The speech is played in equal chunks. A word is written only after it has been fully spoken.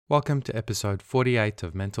Welcome to episode 48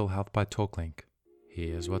 of Mental Health by TalkLink.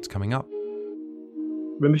 Here's what's coming up.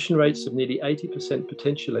 Remission rates of nearly 80%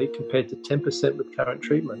 potentially compared to 10% with current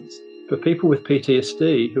treatments. For people with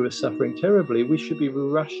PTSD who are suffering terribly, we should be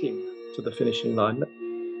rushing to the finishing line.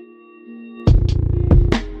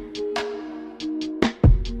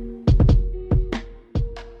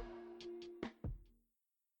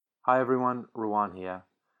 Hi everyone, Ruwan here.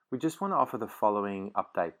 We just want to offer the following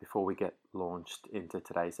update before we get launched into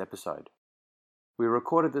today's episode. We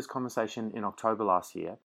recorded this conversation in October last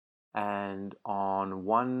year, and on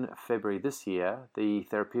 1 February this year, the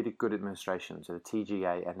Therapeutic Good Administration, so the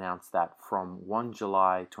TGA, announced that from 1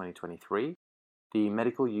 July 2023, the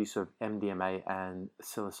medical use of MDMA and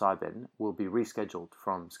psilocybin will be rescheduled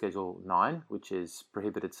from Schedule 9, which is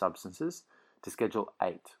prohibited substances, to Schedule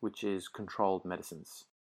 8, which is controlled medicines.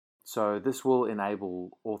 So this will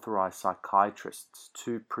enable authorized psychiatrists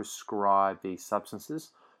to prescribe these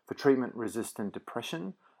substances for treatment-resistant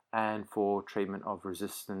depression and for treatment of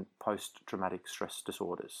resistant post-traumatic stress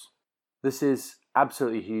disorders. This is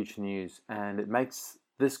absolutely huge news, and it makes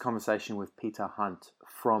this conversation with Peter Hunt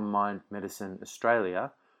from Mind Medicine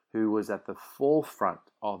Australia, who was at the forefront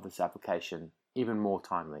of this application, even more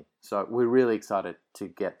timely. So we're really excited to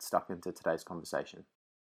get stuck into today's conversation.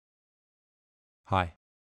 Hi,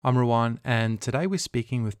 I'm Ruwan, and today we're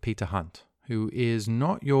speaking with Peter Hunt, who is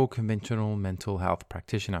not your conventional mental health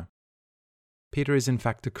practitioner. Peter is in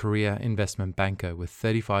fact a career investment banker with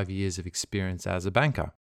 35 years of experience as a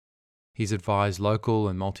banker. He's advised local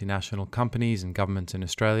and multinational companies and governments in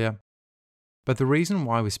Australia. But the reason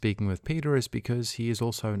why we're speaking with Peter is because he is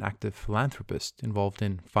also an active philanthropist involved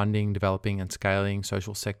in funding, developing and scaling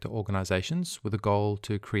social sector organizations with a goal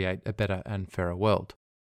to create a better and fairer world.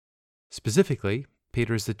 Specifically,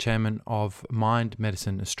 Peter is the chairman of Mind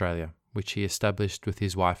Medicine Australia, which he established with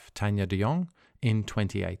his wife Tanya de Jong in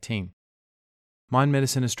 2018. Mind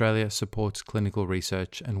Medicine Australia supports clinical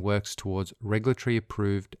research and works towards regulatory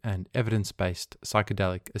approved and evidence-based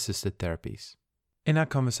psychedelic assisted therapies. In our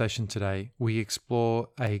conversation today, we explore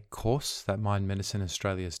a course that Mind Medicine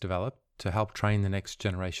Australia has developed to help train the next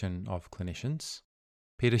generation of clinicians.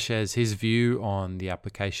 Peter shares his view on the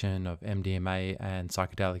application of MDMA and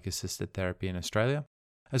psychedelic assisted therapy in Australia,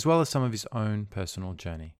 as well as some of his own personal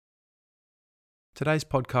journey. Today's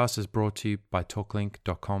podcast is brought to you by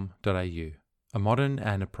talklink.com.au, a modern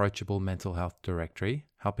and approachable mental health directory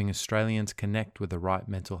helping Australians connect with the right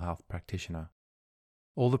mental health practitioner.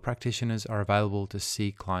 All the practitioners are available to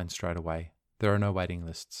see clients straight away. There are no waiting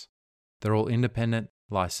lists. They're all independent,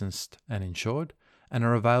 licensed and insured, and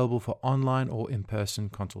are available for online or in-person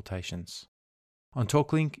consultations. On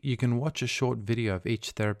TalkLink, you can watch a short video of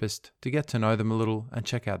each therapist to get to know them a little and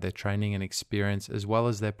check out their training and experience as well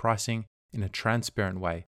as their pricing in a transparent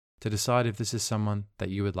way to decide if this is someone that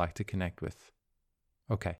you would like to connect with.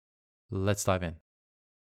 Okay, let's dive in.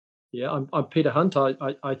 Yeah, I'm Peter Hunt.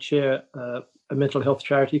 I chair a mental health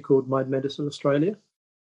charity called Mind Medicine Australia.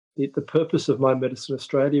 The purpose of Mind Medicine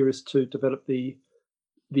Australia is to develop the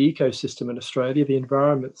ecosystem in Australia, the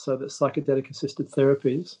environment, so that psychedelic-assisted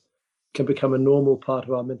therapies can become a normal part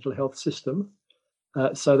of our mental health system.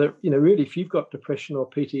 So that, really, if you've got depression or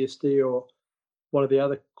PTSD or one of the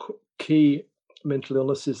other key mental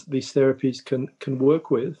illnesses these therapies can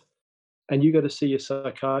work with, and you go to see your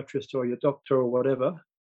psychiatrist or your doctor or whatever,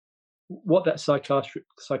 what that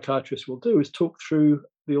psychiatrist will do is talk through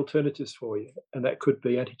the alternatives for you. And that could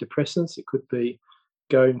be antidepressants, it could be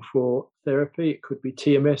going for therapy, it could be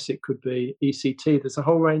TMS, it could be ECT. There's a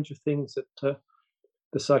whole range of things that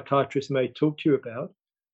the psychiatrist may talk to you about.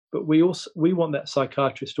 But we want that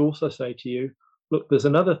psychiatrist to also say to you, look, there's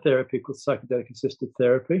another therapy called psychedelic assisted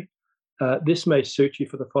therapy. This may suit you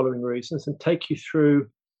for the following reasons, and take you through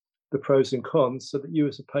the pros and cons so that you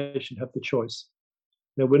as a patient have the choice.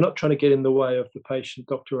 Now, we're not trying to get in the way of the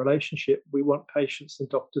patient-doctor relationship. We want patients and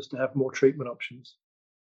doctors to have more treatment options.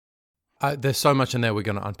 There's so much in there we're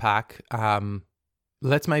going to unpack.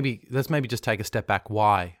 Let's maybe just take a step back.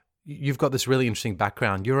 Why? You've got this really interesting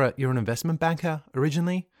background. You're an investment banker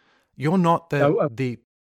originally. You're not the.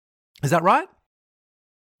 Is that right?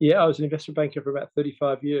 Yeah, I was an investment banker for about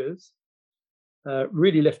 35 years.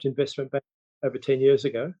 Really left investment bank over 10 years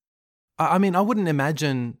ago. I mean, I wouldn't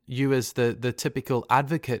imagine you as the typical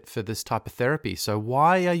advocate for this type of therapy. So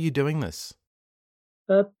why are you doing this?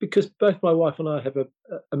 Because both my wife and I have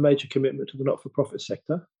a major commitment to the not-for-profit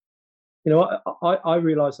sector. I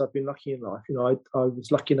realise I've been lucky in life. I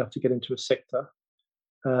was lucky enough to get into a sector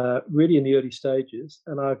really in the early stages,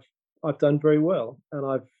 and I've done very well,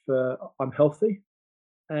 and I'm healthy,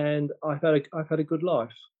 and I've had a good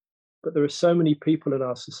life. But there are so many people in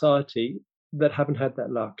our society that haven't had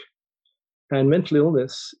that luck. And mental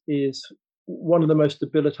illness is one of the most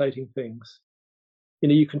debilitating things.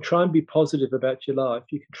 You can try and be positive about your life.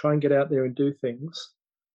 You can try and get out there and do things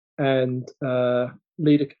and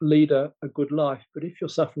lead a good life. But if you're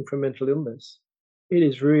suffering from mental illness, it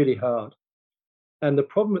is really hard. And the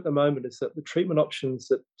problem at the moment is that the treatment options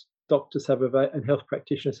that doctors have and health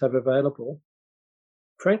practitioners have available,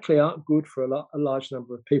 frankly, aren't good for a large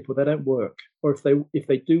number of people. They don't work, or if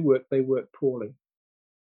they do work, they work poorly.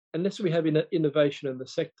 Unless we have innovation in the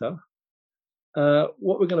sector,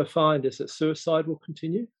 what we're going to find is that suicide will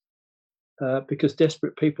continue because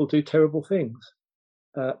desperate people do terrible things.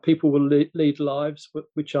 People will lead lives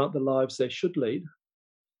which aren't the lives they should lead,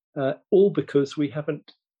 all because we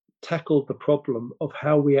haven't tackled the problem of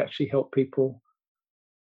how we actually help people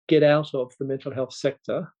get out of the mental health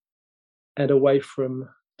sector and away from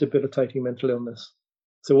debilitating mental illness.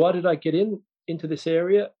 So why did I get into this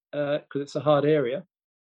area? Because it's a hard area.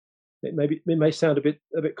 It may sound a bit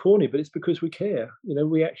corny, but it's because we care.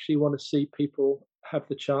 We actually want to see people have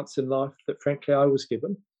the chance in life that, frankly, I was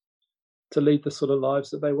given to lead the sort of lives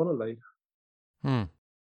that they want to lead.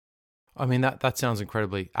 I mean, that sounds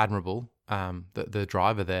incredibly admirable, the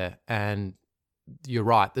driver there. And you're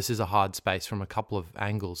right, this is a hard space from a couple of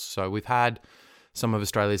angles. So we've had some of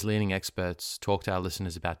Australia's leading experts talk to our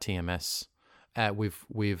listeners about TMS.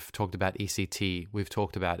 We've talked about ECT. We've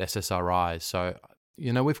talked about SSRIs. So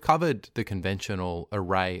we've covered the conventional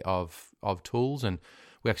array of tools, and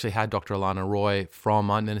we actually had Dr. Alana Roy from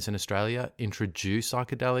Mind Medicine Australia introduce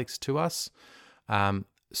psychedelics to us.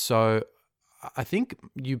 So I think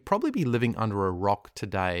you'd probably be living under a rock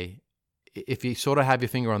today if you sort of have your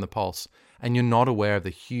finger on the pulse and you're not aware of the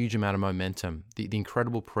huge amount of momentum, the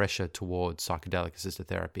incredible pressure towards psychedelic assisted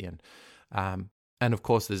therapy. And of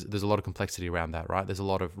course, there's a lot of complexity around that, right? There's a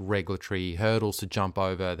lot of regulatory hurdles to jump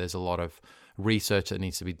over. There's a lot of research that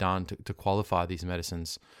needs to be done to qualify these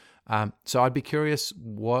medicines. So I'd be curious,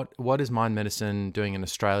 what is Mind Medicine doing in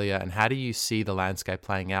Australia, and how do you see the landscape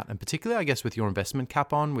playing out? And particularly, I guess, with your investment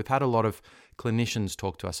cap on, we've had a lot of clinicians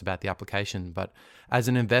talk to us about the application, but as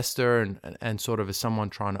an investor and sort of as someone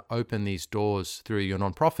trying to open these doors through your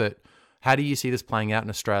nonprofit, how do you see this playing out in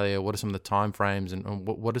Australia? What are some of the timeframes, and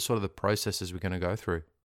what are sort of the processes we're going to go through?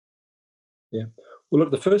 Yeah. Well,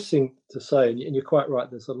 look, the first thing to say, and you're quite right,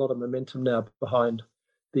 there's a lot of momentum now behind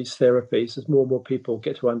these therapies as more and more people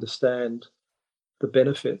get to understand the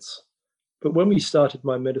benefits. But when we started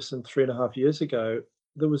Mind Medicine 3.5 years ago,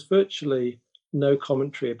 there was virtually no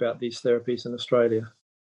commentary about these therapies in Australia.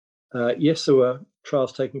 Yes, there were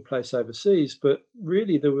trials taking place overseas, but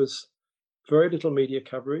really there was very little media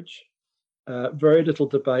coverage, very little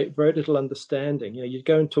debate, very little understanding. You'd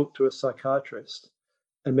go and talk to a psychiatrist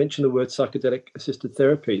and mention the word psychedelic assisted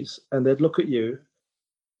therapies, and they'd look at you,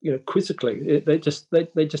 quizzically. They just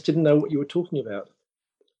didn't know what you were talking about.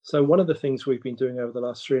 So one of the things we've been doing over the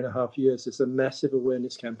last 3.5 years is a massive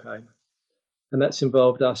awareness campaign, and that's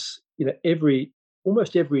involved us,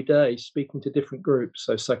 almost every day speaking to different groups,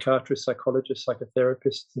 so psychiatrists, psychologists,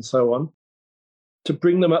 psychotherapists, and so on, to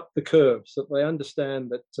bring them up the curve so that they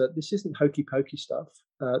understand that this isn't hokey pokey stuff.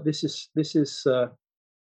 These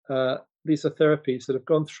are therapies that have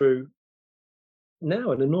gone through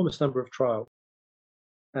now an enormous number of trials.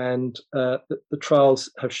 And the trials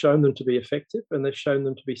have shown them to be effective, and they've shown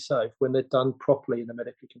them to be safe when they're done properly in a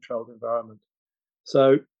medically controlled environment.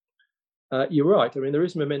 So you're right. I mean, there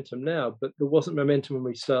is momentum now, but there wasn't momentum when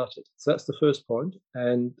we started. So that's the first point.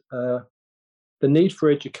 And the need for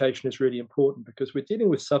education is really important because we're dealing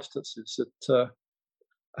with substances that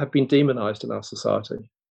have been demonized in our society.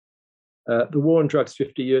 The war on drugs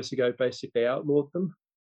 50 years ago basically outlawed them.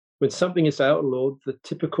 When something is outlawed, the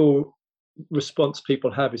typical response people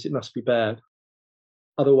have is it must be bad.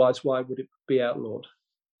 Otherwise, why would it be outlawed?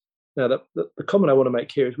 Now, the comment I want to make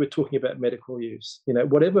here is we're talking about medical use.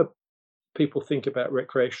 Whatever people think about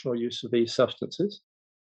recreational use of these substances,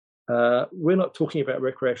 we're not talking about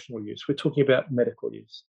recreational use. We're talking about medical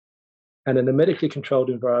use. And in a medically controlled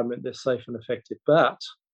environment, they're safe and effective. But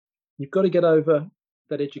you've got to get over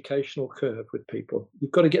that educational curve with people.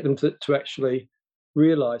 You've got to get them to actually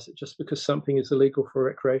realize that just because something is illegal for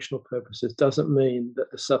recreational purposes doesn't mean that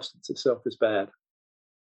the substance itself is bad.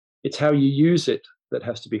 It's how you use it that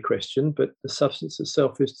has to be questioned, but the substance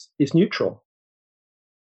itself is neutral.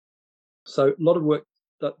 So a lot of work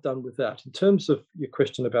done with that. In terms of your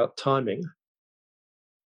question about timing,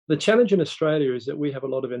 the challenge in Australia is that we have a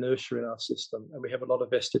lot of inertia in our system and we have a lot of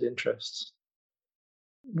vested interests.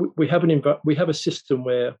 We have a system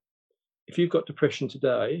where if you've got depression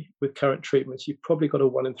today, with current treatments, you've probably got a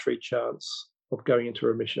 1 in 3 chance of going into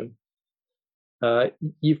remission.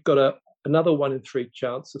 You've got another 1 in 3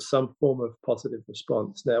 chance of some form of positive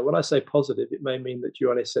response. Now, when I say positive, it may mean that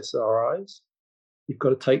you're on SSRIs. You've got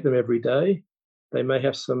to take them every day. They may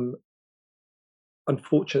have some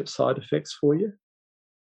unfortunate side effects for you.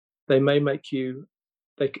 They may make you,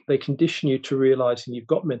 they condition you to realizing you've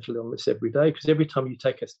got mental illness every day, because every time you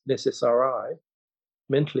take an SSRI,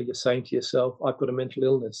 mentally you're saying to yourself, I've got a mental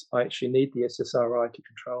illness. I actually need the SSRI to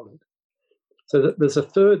control it. So there's a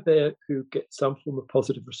third there who get some form of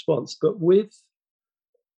positive response, but with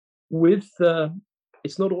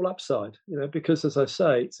it's not all upside, because as I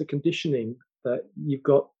say, it's a conditioning that you've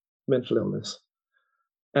got mental illness,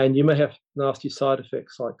 and you may have nasty side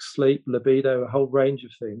effects like sleep, libido, a whole range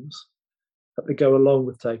of things that go along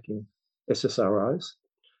with taking SSRIs.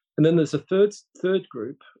 And then there's a third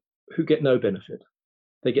group who get no benefit.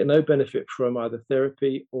 They get no benefit from either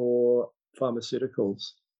therapy or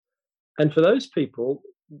pharmaceuticals. And for those people,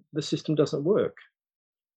 the system doesn't work.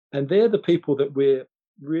 And they're the people that we're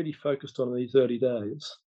really focused on in these early days.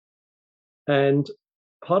 And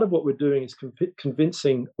part of what we're doing is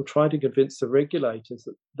convincing or trying to convince the regulators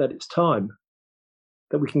that it's time,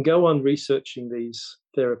 that we can go on researching these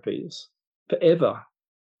therapies forever.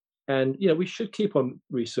 And, we should keep on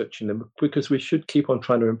researching them because we should keep on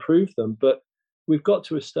trying to improve them. But we've got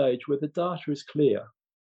to a stage where the data is clear.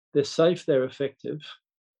 They're safe, they're effective.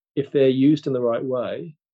 If they're used in the right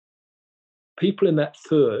way, people in that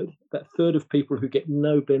third of people who get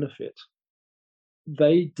no benefit,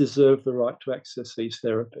 they deserve the right to access these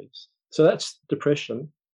therapies. So that's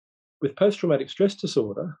depression. With post-traumatic stress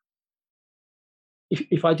disorder,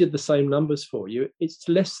 if I did the same numbers for you, it's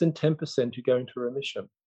less than 10% who go into remission.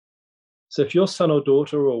 So if your son or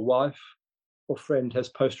daughter or wife or friend has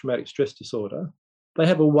post-traumatic stress disorder, they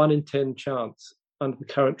have a 1 in 10 chance under the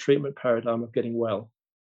current treatment paradigm of getting well.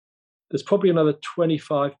 There's probably another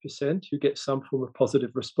 25% who get some form of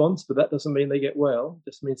positive response, but that doesn't mean they get well.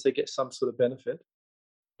 It just means they get some sort of benefit.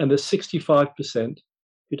 And there's 65%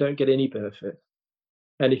 who don't get any benefit.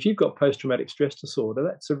 And if you've got post-traumatic stress disorder,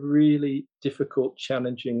 that's a really difficult,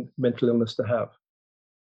 challenging mental illness to have.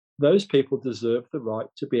 Those people deserve the right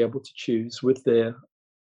to be able to choose with their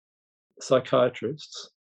psychiatrists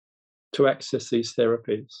to access these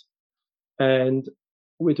therapies. And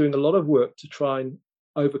we're doing a lot of work to try and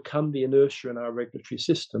overcome the inertia in our regulatory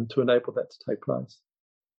system to enable that to take place.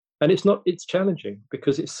 And it's challenging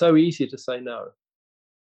because it's so easy to say no.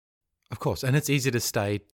 Of course, and it's easy to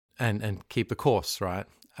stay and keep the course, right?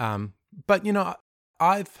 But,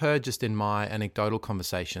 I've heard just in my anecdotal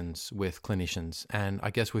conversations with clinicians, and I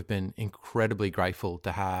guess we've been incredibly grateful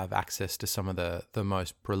to have access to some of the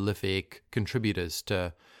most prolific contributors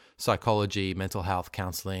to psychology, mental health,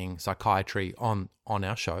 counseling, psychiatry on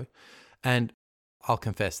our show. And I'll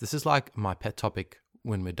confess, this is like my pet topic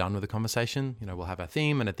when we're done with the conversation. We'll have our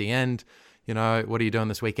theme, and at the end, what are you doing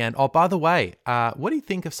this weekend? Oh, by the way, what do you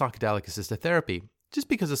think of psychedelic assisted therapy? Just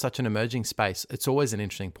because it's such an emerging space, it's always an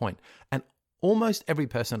interesting point. And almost every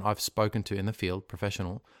person I've spoken to in the field,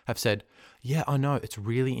 professional, have said, yeah, I know, it's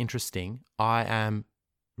really interesting. I am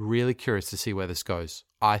really curious to see where this goes.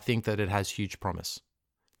 I think that it has huge promise.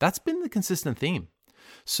 That's been the consistent theme.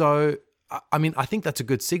 So, I think that's a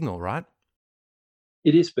good signal, right?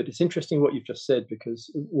 It is, but it's interesting what you've just said, because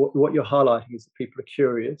what you're highlighting is that people are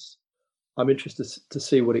curious. I'm interested to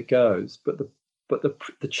see what it goes, but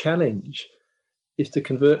the challenge is to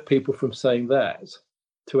convert people from saying that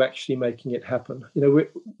to actually making it happen.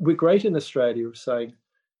 We're great in Australia of saying,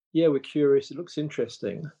 yeah, we're curious, it looks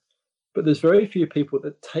interesting, but there's very few people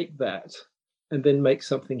that take that and then make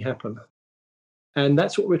something happen. And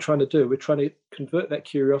that's what we're trying to do. We're trying to convert that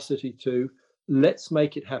curiosity to, let's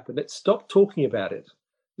make it happen. Let's stop talking about it.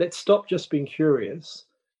 Let's stop just being curious.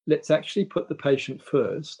 Let's actually put the patient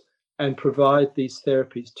first and provide these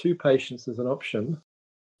therapies to patients as an option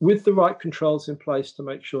with the right controls in place to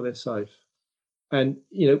make sure they're safe. And,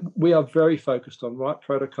 we are very focused on right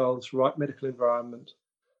protocols, right medical environment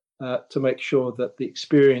to make sure that the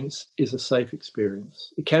experience is a safe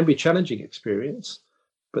experience. It can be a challenging experience,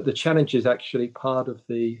 but the challenge is actually part of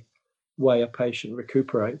the way a patient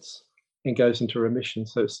recuperates and goes into remission.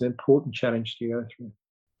 So it's an important challenge to go through.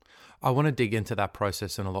 I want to dig into that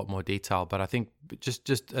process in a lot more detail, but I think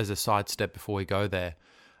just as a sidestep before we go there,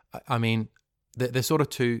 there's sort of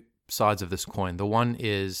two sides of this coin. The one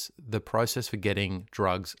is the process for getting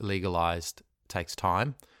drugs legalized takes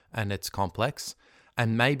time and it's complex,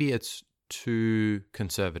 and maybe it's too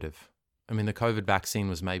conservative. The COVID vaccine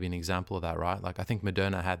was maybe an example of that, right? Like I think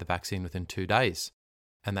Moderna had the vaccine within 2 days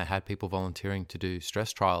and they had people volunteering to do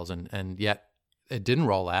stress trials and yet it didn't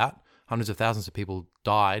roll out. Hundreds of thousands of people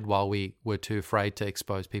died while we were too afraid to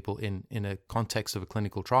expose people in a context of a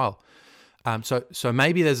clinical trial. So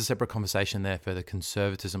maybe there's a separate conversation there for the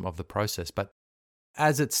conservatism of the process. But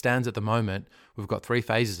as it stands at the moment, we've got 3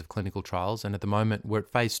 phases of clinical trials. And at the moment, we're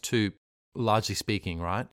at phase 2, largely speaking,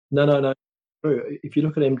 right? No. If you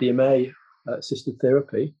look at MDMA assisted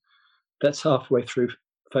therapy, that's halfway through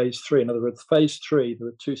phase 3. In other words, phase 3, there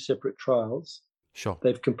are 2 separate trials. Sure.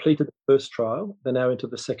 They've completed the first trial. They're now into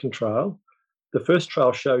the second trial. The first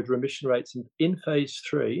trial showed remission rates in phase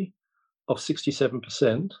 3 of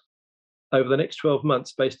 67%. Over the next 12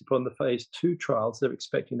 months, based upon the phase 2 trials, they're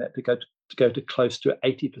expecting that to go to close to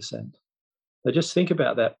 80%. Now, just think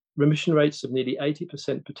about that. Remission rates of nearly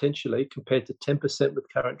 80% potentially compared to 10% with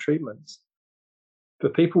current treatments. For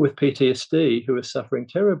people with PTSD who are suffering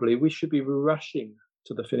terribly, we should be rushing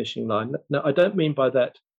to the finishing line. Now, I don't mean by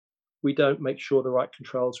that we don't make sure the right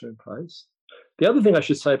controls are in place. The other thing I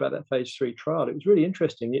should say about that phase 3 trial, it was really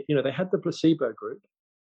interesting. They had the placebo group.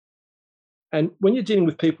 And when you're dealing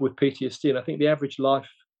with people with PTSD, and I think the average life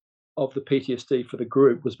of the PTSD for the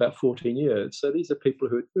group was about 14 years. So these are people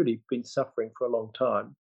who had really been suffering for a long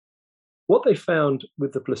time. What they found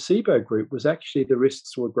with the placebo group was actually the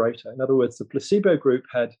risks were greater. In other words, the placebo group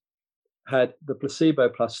had the placebo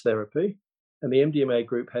plus therapy, and the MDMA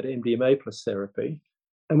group had MDMA plus therapy.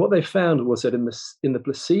 And what they found was that in the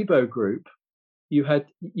placebo group, you had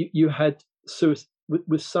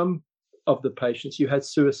with some of the patients, you had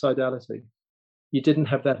suicidality. You didn't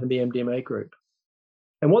have that in the MDMA group.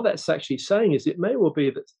 And what that's actually saying is it may well be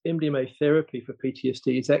that MDMA therapy for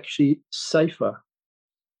PTSD is actually safer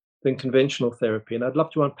than conventional therapy. And I'd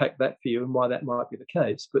love to unpack that for you and why that might be the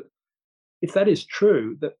case. But if that is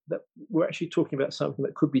true, that we're actually talking about something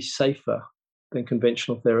that could be safer than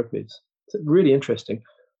conventional therapies. It's really interesting.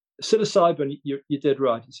 Psilocybin, you're dead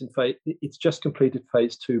right. It's just completed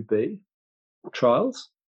phase 2B trials,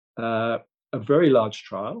 a very large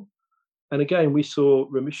trial. And again, we saw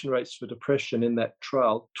remission rates for depression in that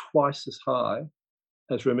trial twice as high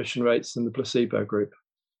as remission rates in the placebo group.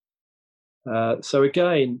 So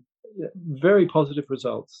again, very positive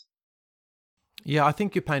results. Yeah, I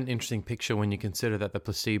think you paint an interesting picture when you consider that the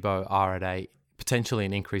placebo are at potentially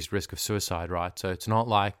an increased risk of suicide, right? So it's not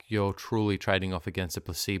like you're truly trading off against a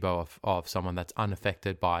placebo of someone that's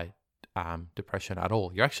unaffected by depression at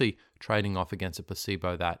all. You're actually trading off against a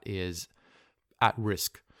placebo that is at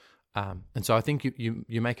risk. And so I think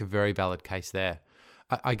you make a very valid case there.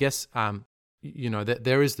 I guess,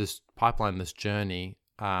 there is this pipeline, this journey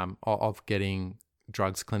of getting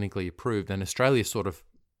drugs clinically approved. And Australia is sort of,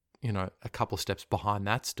 a couple of steps behind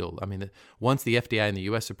that still. I mean, once the FDA in the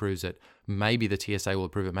US approves it, maybe the TSA will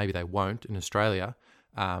approve it, maybe they won't in Australia.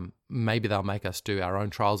 Maybe they'll make us do our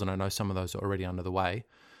own trials, and I know some of those are already under the way.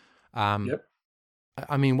 Yep.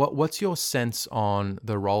 I mean, what's your sense on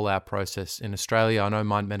the rollout process in Australia? I know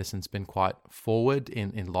Mind Medicine's been quite forward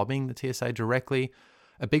in lobbying the TSA directly.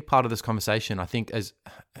 A big part of this conversation, I think,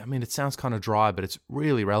 it sounds kind of dry, but it's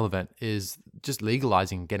really relevant, is just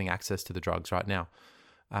legalizing getting access to the drugs right now.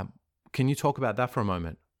 Can you talk about that for a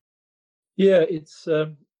moment? Yeah, it's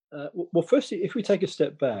well. Firstly, if we take a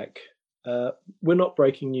step back, we're not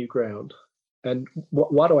breaking new ground. And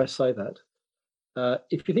why do I say that?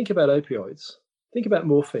 If you think about opioids, think about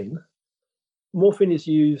morphine. Morphine is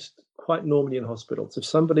used quite normally in hospitals. If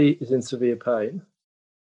somebody is in severe pain,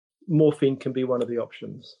 morphine can be one of the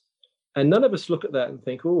options. And none of us look at that and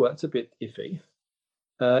think, oh, that's a bit iffy.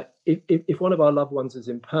 If one of our loved ones is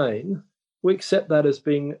in pain, we accept that as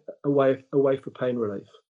being a way for pain relief.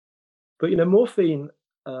 But, morphine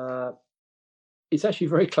is actually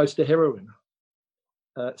very close to heroin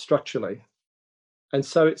structurally. And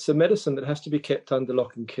so it's a medicine that has to be kept under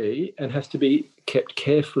lock and key and has to be kept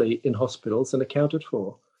carefully in hospitals and accounted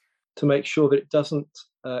for to make sure that it doesn't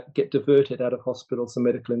get diverted out of hospitals and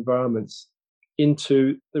medical environments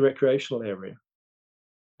into the recreational area.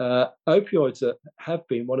 Opioids have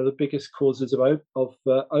been one of the biggest causes of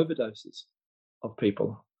overdoses of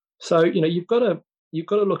people. So you've got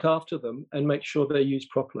to look after them and make sure they're used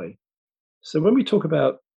properly. So when we talk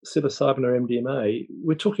about psilocybin or MDMA,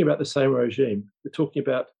 we're talking about the same regime. We're talking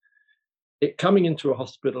about it coming into a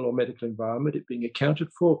hospital or medical environment, it being accounted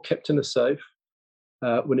for, kept in a safe.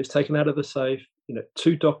 When it's taken out of the safe,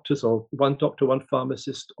 2 doctors or 1 doctor, 1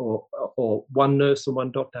 pharmacist, or 1 nurse and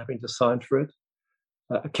 1 doctor having to sign for it.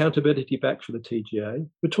 Accountability back for the TGA.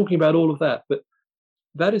 We're talking about all of that, but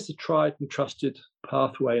that is a tried and trusted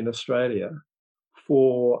pathway in Australia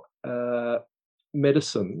for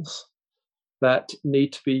medicines that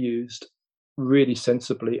need to be used really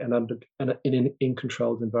sensibly and in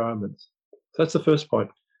controlled environments. So that's the first point.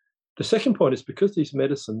 The second point is because these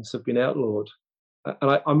medicines have been outlawed,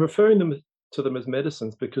 and I'm referring to them as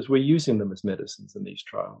medicines because we're using them as medicines in these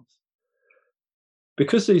trials.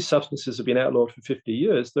 because these substances have been outlawed for 50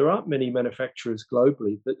 years, there aren't many manufacturers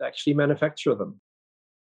globally that actually manufacture them.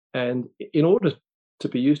 And in order to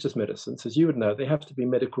be used as medicines, as you would know, they have to be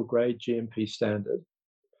medical grade GMP standard.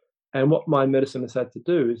 And what My Medicine has had to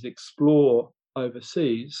do is explore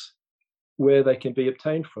overseas where they can be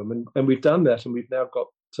obtained from. And we've done that, and we've now got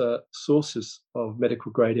sources of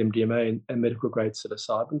medical grade MDMA and medical grade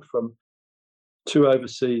psilocybin from 2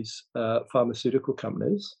 overseas pharmaceutical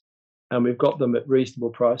companies, and we've got them at reasonable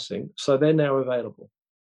pricing. So they're now available.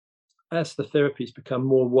 As the therapies become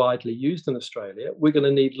more widely used in Australia, we're going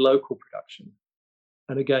to need local production.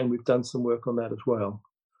 And again, we've done some work on that as well.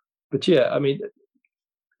 But yeah, I mean,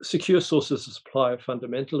 secure sources of supply are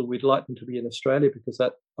fundamental. We'd like them to be in Australia because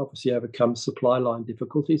that obviously overcomes supply line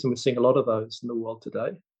difficulties, and we're seeing a lot of those in the world today.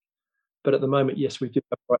 But at the moment, yes, we do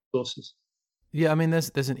have right sources. Yeah, I mean,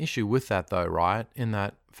 there's an issue with that though, right? In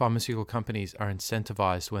that pharmaceutical companies are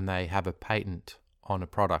incentivized when they have a patent on a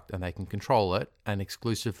product and they can control it and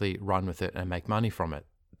exclusively run with it and make money from it.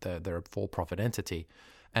 They're a for-profit entity,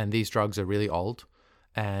 and these drugs are really old.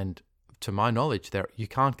 And to my knowledge, you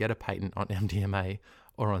can't get a patent on MDMA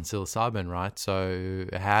or on psilocybin, right? So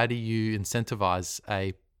how do you incentivize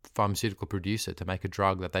a pharmaceutical producer to make a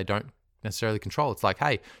drug that they don't necessarily control? It's like,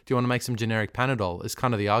 hey, do you want to make some generic Panadol? Is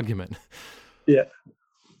kind of the argument. Yeah.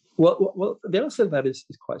 Well, the answer to that is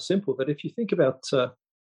quite simple. That if you think about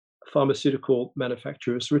pharmaceutical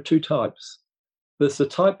manufacturers, there are 2 types. There's the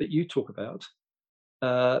type that you talk about,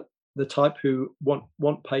 the type who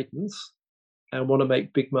want patents and want to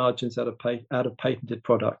make big margins out of patented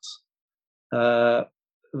products.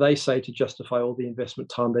 They say to justify all the investment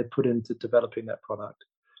time they put into developing that product.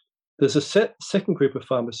 There's a second group of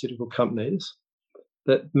pharmaceutical companies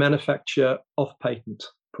that manufacture off-patent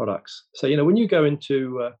products. So, when you go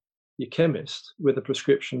into your chemist with a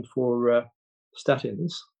prescription for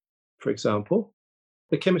statins, for example,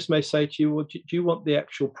 the chemist may say to you, well, do you want the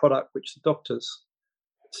actual product which the doctors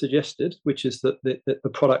suggested, which is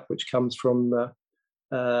the product which comes from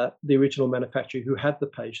the original manufacturer who had the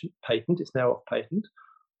patent, it's now off patent,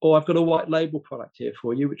 or I've got a white label product here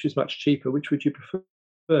for you, which is much cheaper, which would you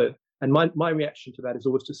prefer? And my reaction to that is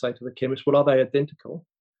always to say to the chemist, well, are they identical?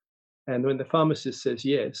 And when the pharmacist says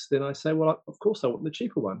yes, then I say, well, of course I want the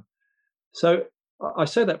cheaper one. So I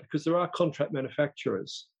say that because there are contract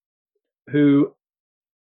manufacturers who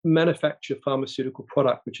manufacture pharmaceutical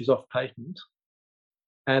product which is off patent,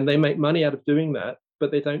 and they make money out of doing that, but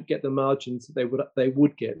they don't get the margins that they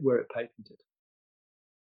would get were it patented.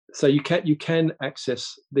 So you can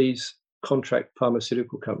access these contract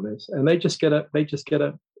pharmaceutical companies, and they just get a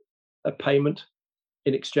payment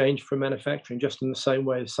in exchange for manufacturing, just in the same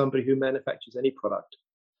way as somebody who manufactures any product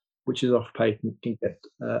which is off patent can get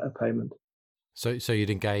a payment. So you'd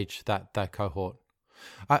engage that cohort.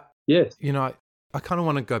 Yes. I kind of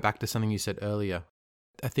want to go back to something you said earlier.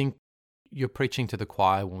 I think you're preaching to the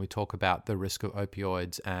choir when we talk about the risk of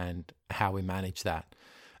opioids and how we manage that.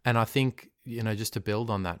 And I think, just to build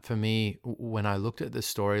on that, for me, when I looked at the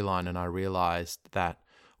storyline and I realized that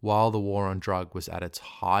while the war on drug was at its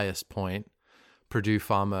highest point, Purdue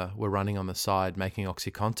Pharma were running on the side making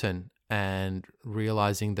OxyContin, and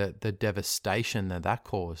realizing that the devastation that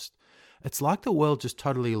caused, it's like the world just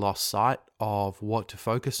totally lost sight of what to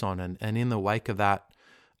focus on. And in the wake of that,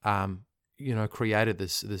 created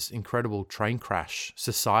this incredible train crash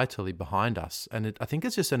societally behind us. And I think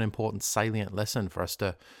it's just an important salient lesson for us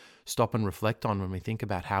to stop and reflect on when we think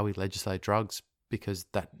about how we legislate drugs, because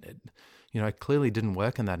it clearly didn't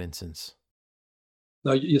work in that instance.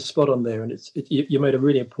 No, you're spot on there. And you made a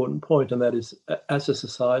really important point, and that is, as a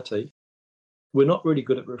society, we're not really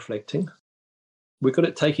good at reflecting. We're good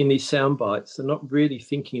at taking these sound bites and not really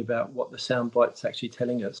thinking about what the sound bite's actually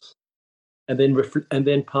telling us, and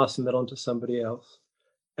then passing that on to somebody else.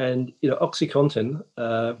 And OxyContin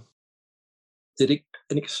did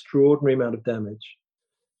an extraordinary amount of damage.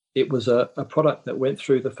 It was a product that went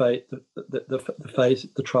through the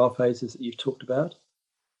trial phases that you've talked about.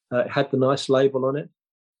 It had the nice label on it,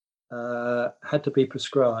 had to be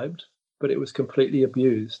prescribed, but it was completely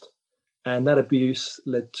abused. And that abuse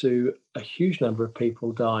led to a huge number of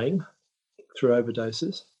people dying through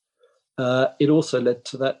overdoses. It also led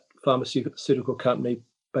to that pharmaceutical company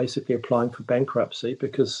basically applying for bankruptcy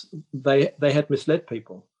because they had misled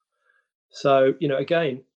people. So,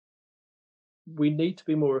 again, we need to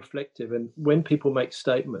be more reflective. And when people make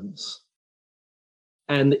statements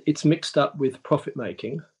and it's mixed up with profit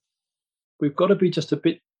making, we've got to be just a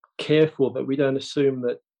bit careful that we don't assume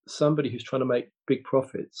that somebody who's trying to make big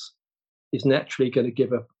profits is naturally going to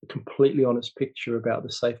give a completely honest picture about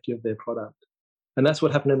the safety of their product. And that's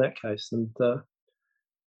what happened in that case. And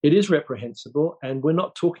It is reprehensible, and we're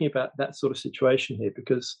not talking about that sort of situation here,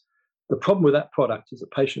 because the problem with that product is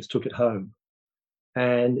that patients took it home.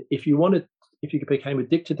 And if you became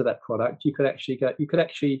addicted to that product, you could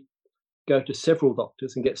actually go to several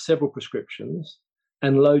doctors and get several prescriptions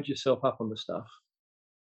and load yourself up on the stuff.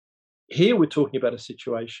 Here we're talking about a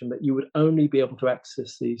situation that you would only be able to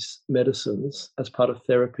access these medicines as part of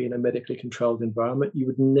therapy in a medically controlled environment. You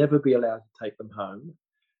would never be allowed to take them home.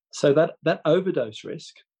 So that overdose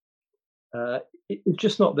risk, it's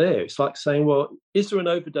just not there. It's like saying, well, is there an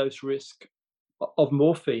overdose risk of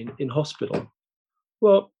morphine in hospital?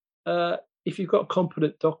 Well, if you've got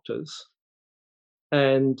competent doctors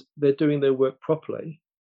and they're doing their work properly,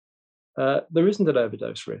 there isn't an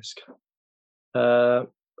overdose risk.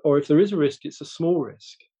 Or if there is a risk, it's a small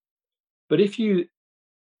risk. But if you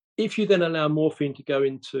then allow morphine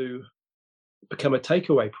to become a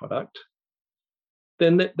takeaway product,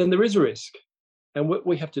 then there is a risk. And what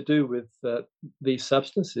we have to do with these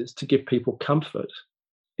substances to give people comfort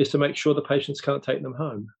is to make sure the patients can't take them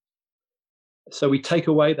home. So we take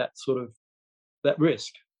away that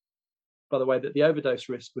risk. By the way, that the overdose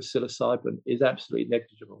risk with psilocybin is absolutely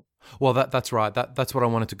negligible. Well, that's right. That's what I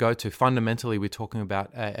wanted to go to. Fundamentally, we're talking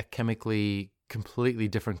about a chemically completely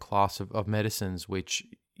different class of medicines, which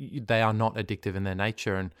they are not addictive in their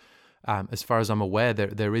nature. And as far as I'm aware,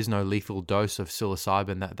 there is no lethal dose of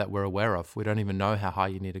psilocybin that we're aware of. We don't even know how high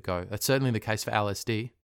you need to go. That's certainly the case for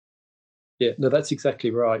LSD. Yeah, no, that's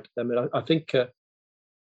exactly right. I mean, I think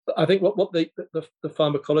what the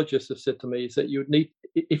pharmacologists have said to me is that you would need,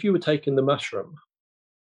 if you were taking the mushroom,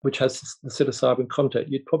 which has the psilocybin content,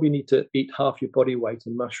 you'd probably need to eat half your body weight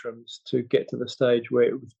in mushrooms to get to the stage where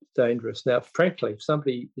it was dangerous. Now, frankly, if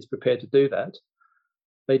somebody is prepared to do that,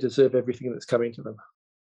 they deserve everything that's coming to them.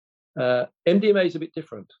 MDMA is a bit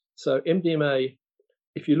different. So MDMA,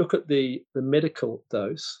 if you look at the medical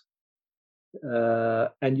dose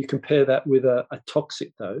and you compare that with a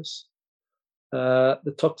toxic dose,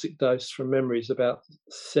 the toxic dose from memory is about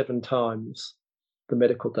 7 times the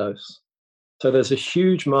medical dose. So there's a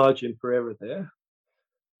huge margin for error there.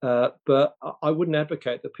 But I wouldn't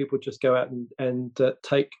advocate that people just go out and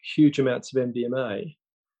take huge amounts of MDMA,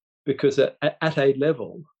 because at a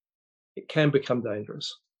level, it can become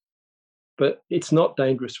dangerous. But it's not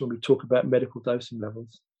dangerous when we talk about medical dosing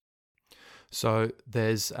levels. So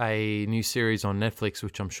there's a new series on Netflix,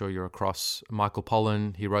 which I'm sure you're across. Michael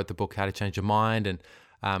Pollan, he wrote the book How to Change Your Mind, and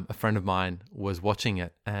a friend of mine was watching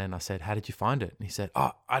it, and I said, how did you find it? And he said,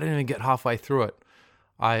 I didn't even get halfway through it.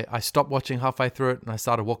 I stopped watching halfway through it, and I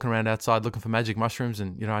started walking around outside looking for magic mushrooms,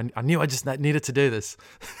 and I knew I just needed to do this.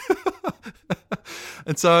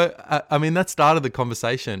 And so, I mean, that started the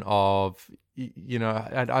conversation of,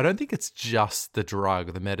 I don't think it's just the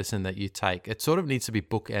drug, the medicine that you take. It sort of needs to be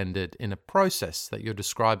bookended in a process that you're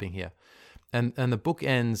describing here. And the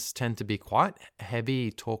bookends tend to be quite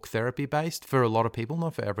heavy talk therapy based for a lot of people,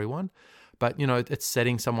 not for everyone. But, it's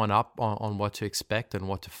setting someone up on what to expect and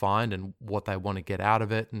what to find and what they want to get out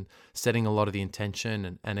of it, and setting a lot of the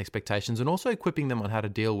intention and expectations, and also equipping them on how to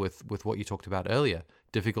deal with what you talked about earlier,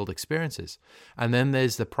 difficult experiences. And then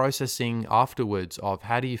there's the processing afterwards of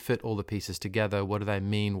how do you fit all the pieces together? What do they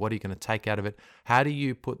mean? What are you going to take out of it? How do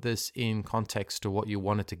you put this in context to what you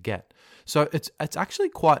wanted to get? So it's actually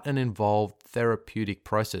quite an involved therapeutic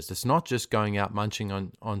process. It's not just going out munching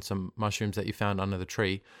on some mushrooms that you found under the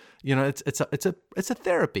tree. It's a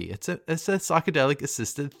therapy. It's a psychedelic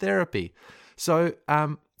assisted therapy. So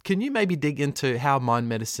can you maybe dig into how mind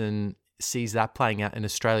medicine sees that playing out in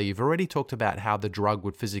Australia? You've already talked about how the drug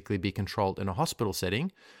would physically be controlled in a hospital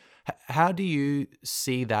setting. How do you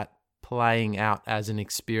see that playing out as an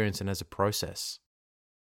experience and as a process?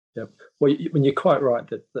 Yeah, well, you're quite right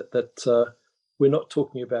that we're not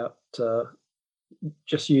talking about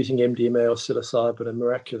just using MDMA or psilocybin and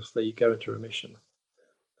miraculously you go into remission.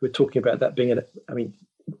 We're talking about that being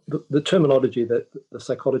the terminology that the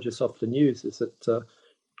psychologists often use is that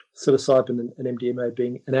psilocybin and MDMA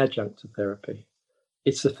being an adjunct to therapy.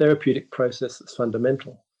 It's a therapeutic process that's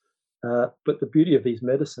fundamental. But the beauty of these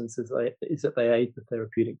medicines is that they aid the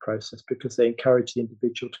therapeutic process, because they encourage the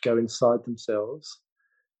individual to go inside themselves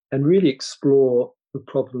and really explore the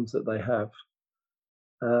problems that they have.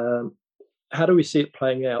 How do we see it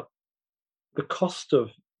playing out? The cost of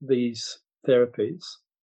these therapies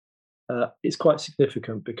is quite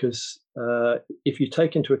significant, because if you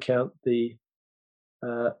take into account the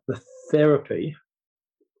therapy,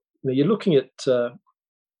 you're looking at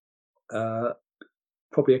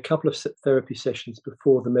probably a couple of therapy sessions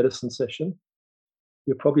before the medicine session.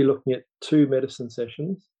 You're probably looking at 2 medicine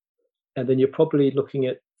sessions, and then you're probably looking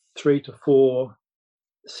at 3 to 4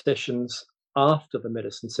 sessions after the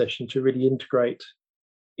medicine session to really integrate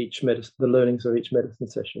the learnings of each medicine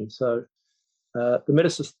session. So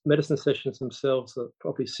the medicine sessions themselves are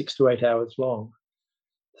probably 6 to 8 hours long.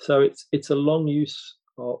 So it's a long use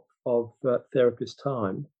of therapist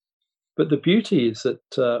time. But the beauty is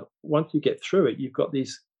that once you get through it, you've got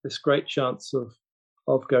this great chance of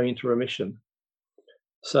going into remission.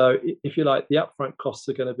 So if you like, the upfront costs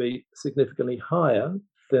are going to be significantly higher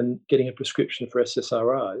than getting a prescription for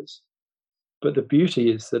SSRIs. But the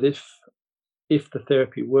beauty is that if the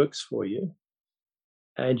therapy works for you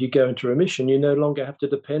and you go into remission, you no longer have to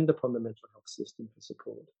depend upon the mental health system for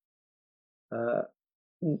support.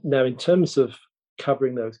 Now, in terms of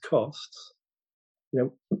covering those costs,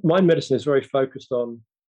 Mind Medicine is very focused on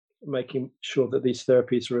making sure that these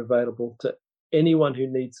therapies are available to anyone who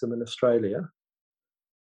needs them in Australia,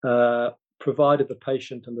 provided the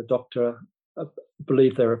patient and the doctor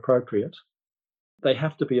believe they're appropriate. They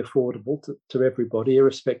have to be affordable to everybody,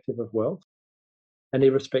 irrespective of wealth and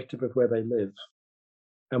irrespective of where they live.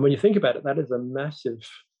 And when you think about it, that is a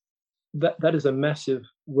massive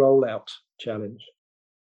rollout challenge.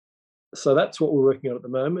 So that's what we're working on at the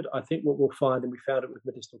moment. I think what we'll find, and we found it with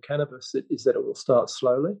medicinal cannabis, is that it will start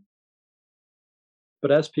slowly.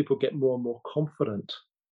 But as people get more and more confident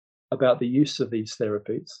about the use of these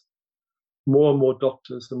therapies, more and more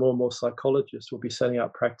doctors and more psychologists will be setting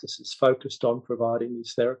up practices focused on providing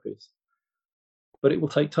these therapies. But it will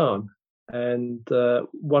take time. And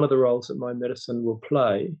one of the roles that Mind Medicine will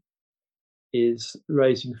play is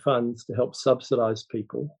raising funds to help subsidize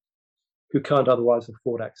people who can't otherwise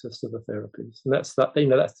afford access to the therapies. And that's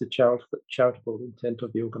the charitable intent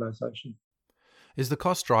of the organisation. Is the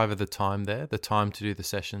cost driver the time there, the time to do the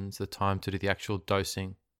sessions, the time to do the actual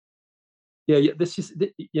dosing? Yeah. This is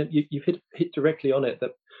you've hit directly on it,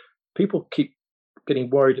 that people keep getting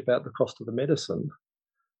worried about the cost of the medicine.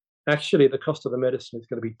 Actually, the cost of the medicine is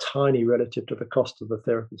going to be tiny relative to the cost of the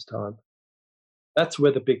therapist's time. That's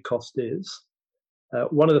where the big cost is.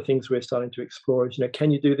 One of the things we're starting to explore is,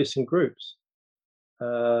 can you do this in groups?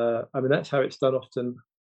 That's how it's done often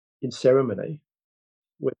in ceremony,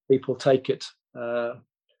 where people take it. To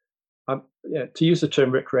use the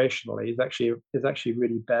term recreationally is actually a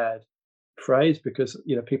really bad phrase, because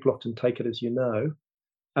people often take it,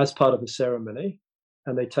 as part of a ceremony,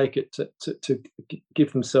 and they take it to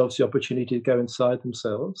give themselves the opportunity to go inside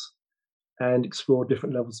themselves and explore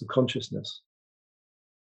different levels of consciousness.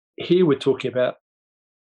 Here we're talking about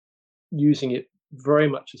using it very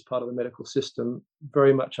much as part of the medical system,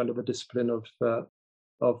 very much under the discipline of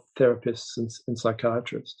therapists and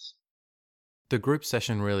psychiatrists. The group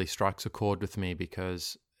session really strikes a chord with me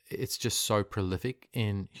because it's just so prolific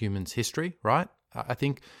in humans' history, right? I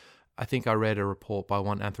think I read a report by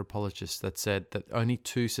one anthropologist that said that only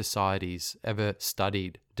 2 societies ever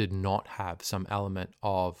studied did not have some element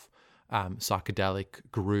of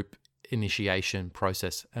psychedelic group initiation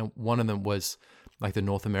process, and one of them was like the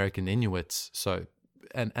North American Inuits. So,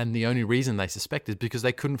 and the only reason they suspect is because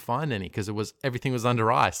they couldn't find any, because everything was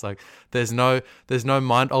under ice. Like there's no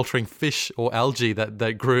mind altering fish or algae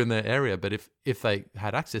that grew in their area. But if they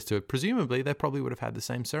had access to it, presumably they probably would have had the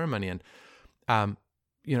same ceremony. And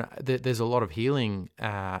there's a lot of healing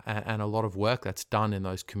and a lot of work that's done in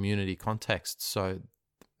those community contexts. So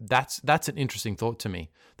that's an interesting thought to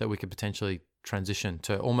me, that we could potentially transition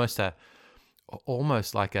to almost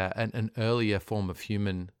like an earlier form of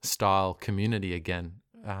human style community again,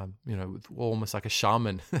 with almost like a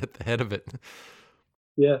shaman at the head of it.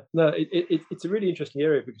 Yeah, no, it's a really interesting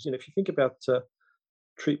area, because if you think about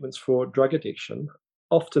treatments for drug addiction,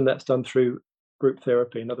 often that's done through group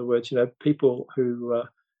therapy. In other words, people who,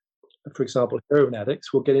 for example, heroin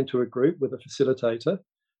addicts, will get into a group with a facilitator,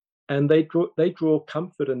 and they draw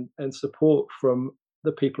comfort and support from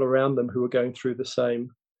the people around them who are going through the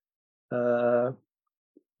same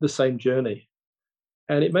journey.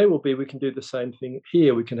 And it may well be we can do the same thing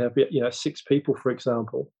here. We can have 6 people, for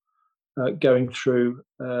example, going through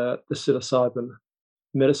the psilocybin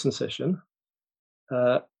medicine session.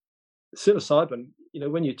 Psilocybin,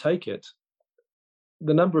 when you take it,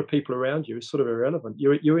 the number of people around you is sort of irrelevant.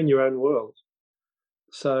 You're in your own world.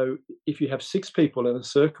 So if you have 6 people in a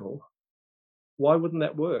circle, why wouldn't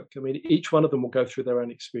that work? Each one of them will go through their own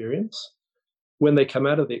experience. When they come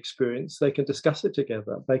out of the experience, they can discuss it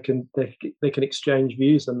together. They can exchange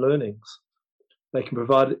views and learnings. They can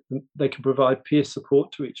provide peer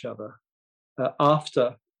support to each other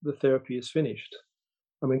after the therapy is finished.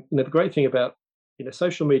 The great thing about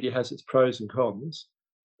social media has its pros and cons,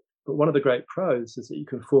 but one of the great pros is that you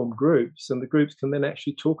can form groups, and the groups can then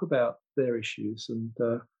actually talk about their issues and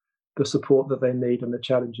the support that they need and the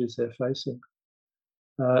challenges they're facing.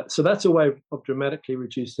 So that's a way of dramatically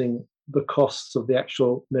reducing the costs of the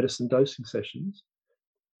actual medicine dosing sessions.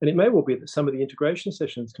 And it may well be that some of the integration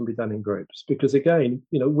sessions can be done in groups because, again,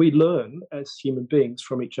 we learn as human beings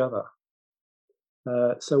from each other.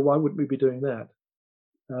 So why wouldn't we be doing that?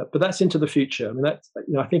 But that's into the future. I mean,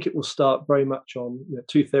 I think it will start very much on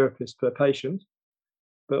 2 therapists per patient,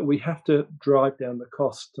 but we have to drive down the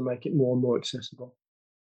cost to make it more and more accessible.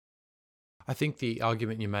 I think the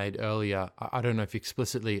argument you made earlier, I don't know if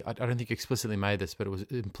explicitly, I don't think you explicitly made this, but it was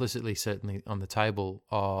implicitly certainly on the table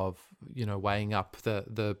of, weighing up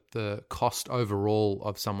the cost overall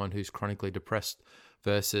of someone who's chronically depressed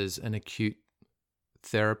versus an acute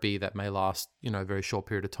therapy that may last, a very short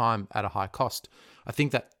period of time at a high cost. I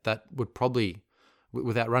think that would probably,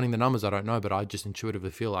 without running the numbers, I don't know, but I just intuitively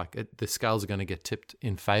feel like the scales are going to get tipped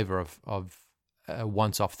in favor of a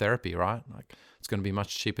once-off therapy, right? Like it's going to be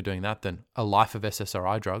much cheaper doing that than a life of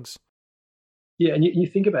SSRI drugs. Yeah, and you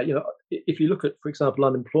think about, if you look at, for example,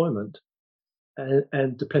 unemployment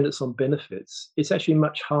and dependence on benefits, it's actually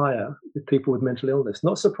much higher with people with mental illness.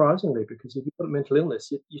 Not surprisingly, because if you've got mental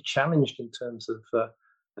illness, you're challenged in terms of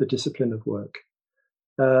the discipline of work.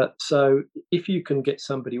 So if you can get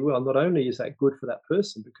somebody well, not only is that good for that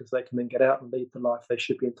person because they can then get out and lead the life they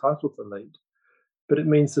should be entitled to lead, but it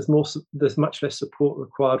means there's much less support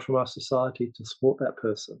required from our society to support that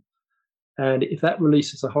person. And if that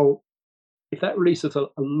releases a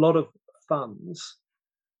lot of funds,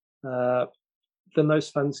 then those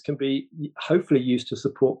funds can be hopefully used to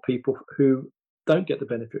support people who don't get the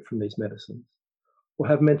benefit from these medicines or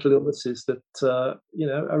have mental illnesses that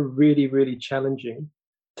are really, really challenging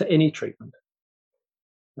to any treatment.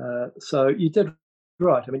 So you did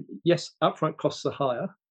right. I mean, yes, upfront costs are higher,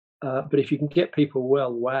 but if you can get people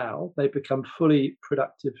well, wow, they become fully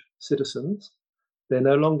productive citizens. They're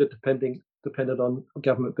no longer dependent on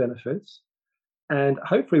government benefits. And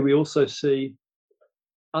hopefully we also see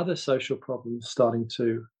other social problems starting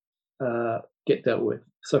to get dealt with.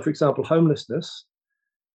 So, for example, homelessness.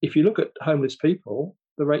 If you look at homeless people,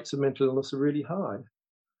 the rates of mental illness are really high.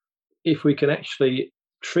 If we can actually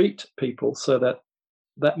treat people so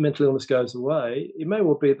that mental illness goes away, it may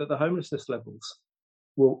well be that the homelessness levels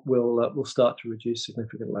will start to reduce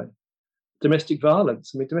significantly. Domestic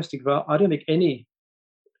violence. I mean, I don't think any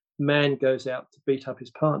man goes out to beat up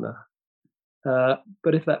his partner.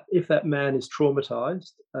 But if that man is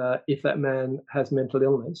traumatized, if that man has mental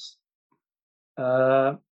illness,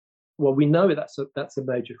 well, we know that's a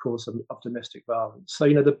major cause of domestic violence. So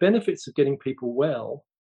the benefits of getting people well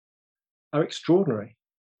are extraordinary.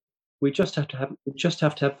 We just have to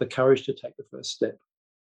have the courage to take the first step.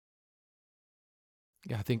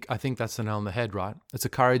 Yeah, I think that's the nail on the head, right? It's a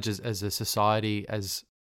courage as a society, as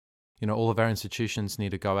all of our institutions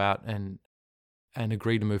need to go out and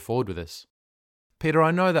agree to move forward with this. Peter,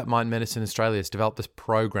 I know that Mind Medicine Australia has developed this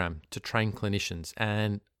program to train clinicians,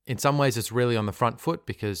 and in some ways it's really on the front foot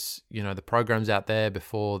because the program's out there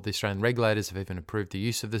before the Australian regulators have even approved the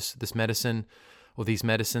use of this medicine or these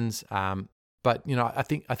medicines. But I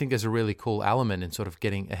think there's a really cool element in sort of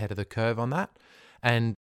getting ahead of the curve on that.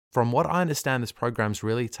 And from what I understand, this program's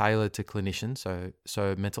really tailored to clinicians,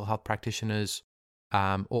 so mental health practitioners,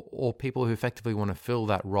 or people who effectively want to fill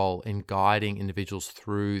that role in guiding individuals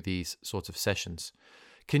through these sorts of sessions.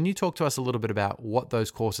 Can you talk to us a little bit about what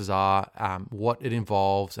those courses are, what it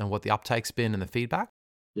involves, and what the uptake's been and the feedback?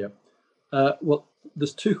 Yeah. Well,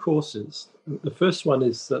 there's 2 courses. The first one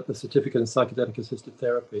is the Certificate in Psychedelic Assisted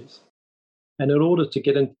Therapies. And in order to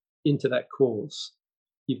get into that course,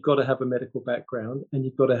 you've got to have a medical background and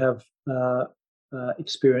you've got to have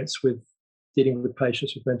experience with dealing with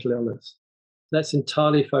patients with mental illness. That's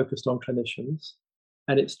entirely focused on clinicians,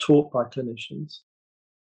 and it's taught by clinicians.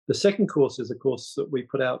 The second course is a course that we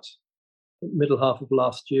put out in the middle half of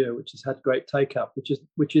last year, which has had great take-up,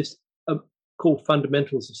 which is called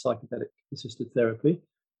Fundamentals of Psychedelic Assisted Therapy,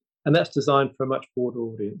 and that's designed for a much broader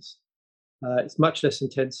audience. It's much less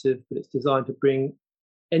intensive, but it's designed to bring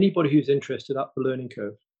anybody who's interested up the learning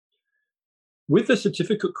curve. With the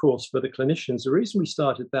certificate course for the clinicians, the reason we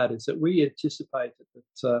started that is that we anticipated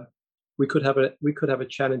that we could have a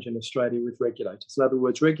challenge in Australia with regulators. In other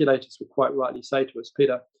words, regulators would quite rightly say to us,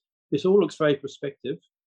 Peter, this all looks very prospective,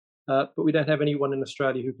 but we don't have anyone in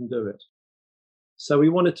Australia who can do it. So we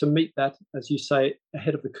wanted to meet that, as you say,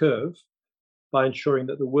 ahead of the curve by ensuring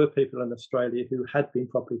that there were people in Australia who had been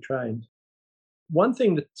properly trained. One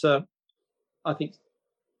thing that I think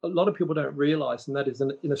a lot of people don't realise, and that is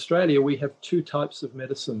in Australia, we have 2 types of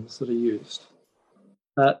medicines that are used.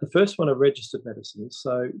 The first one are registered medicines.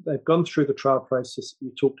 So they've gone through the trial process that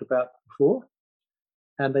you talked about before,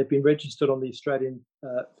 and they've been registered on the Australian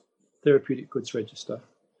therapeutic goods register,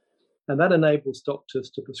 and that enables doctors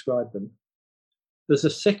to prescribe them. There's a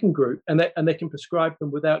second group, and they can prescribe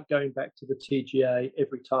them without going back to the TGA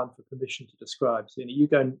every time for permission to prescribe. So you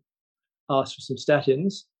go and ask for some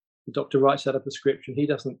statins, the doctor writes out a prescription. He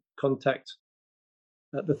doesn't contact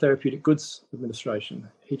the Therapeutic Goods Administration.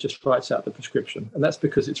 He just writes out the prescription, and that's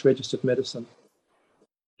because it's registered medicine.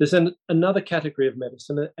 There's another category of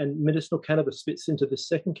medicine, and medicinal cannabis fits into this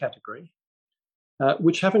second category,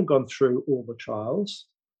 which haven't gone through all the trials,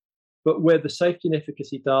 but where the safety and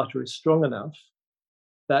efficacy data is strong enough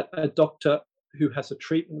that a doctor who has a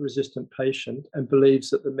treatment-resistant patient and believes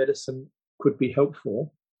that the medicine could be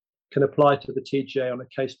helpful can apply to the TGA on a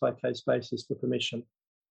case-by-case basis for permission.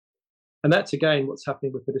 And that's, again, what's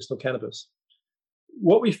happening with medicinal cannabis.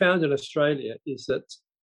 What we found in Australia is that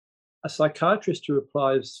a psychiatrist who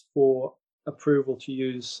applies for approval to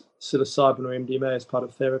use psilocybin or MDMA as part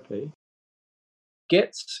of therapy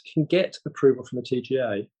can get approval from the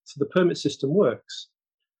TGA. So the permit system works.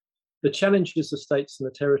 The challenge is the states and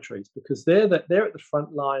the territories, because they're at the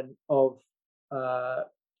front line of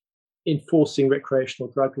enforcing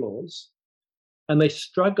recreational drug laws, and they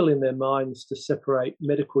struggle in their minds to separate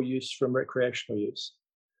medical use from recreational use.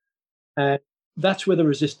 And that's where the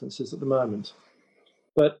resistance is at the moment.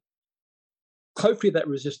 But hopefully that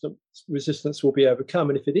resistance will be overcome.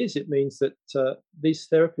 And if it is, it means that these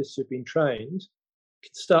therapists who've been trained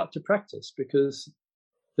can start to practice, because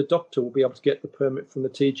the doctor will be able to get the permit from the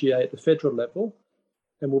TGA at the federal level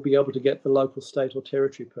and will be able to get the local, state or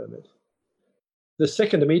territory permit. The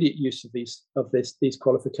second immediate use of these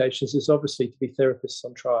qualifications is obviously to be therapists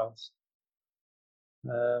on trials.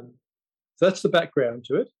 So that's the background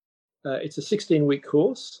to it. It's a 16-week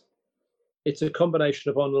course. It's a combination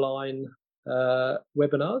of online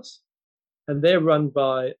webinars, and they're run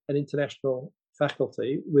by an international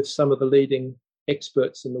faculty with some of the leading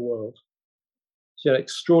experts in the world. So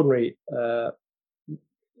extraordinary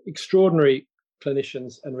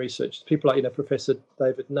clinicians and researchers. People like Professor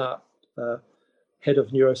David Nutt, head of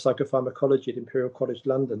neuropsychopharmacology at Imperial College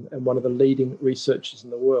London and one of the leading researchers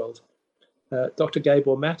in the world. Dr.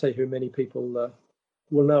 Gabor Mate, who many people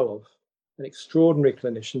will know of, an extraordinary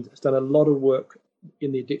clinician, has done a lot of work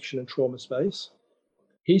in the addiction and trauma space.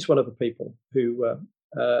 He's one of the people who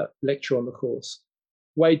lecture on the course.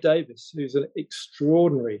 Wade Davis, who's an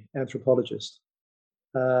extraordinary anthropologist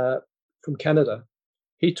from Canada,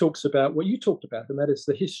 he talks about what you talked about, and that is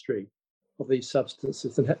the history of these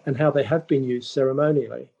substances and how they have been used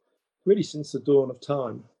ceremonially, really since the dawn of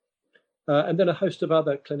time. And then a host of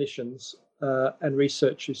other clinicians and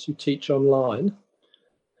researchers who teach online.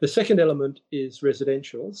 The second element is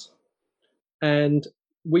residentials, and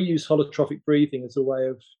we use holotropic breathing as a way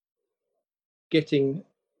of getting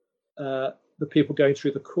the people going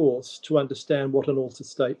through the course to understand what an altered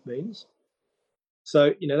state means.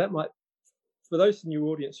 So, that might, for those in your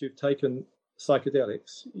audience who've taken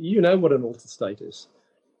psychedelics, you know what an altered state is.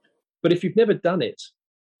 But if you've never done it,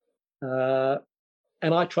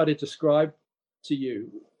 and I try to describe to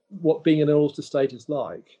you what being in an altered state is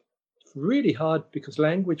like, it's really hard because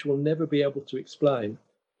language will never be able to explain.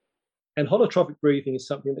 And holotropic breathing is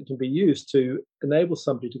something that can be used to enable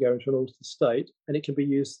somebody to go into an altered state, and it can be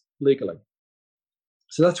used legally.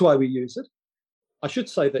 So that's why we use it. I should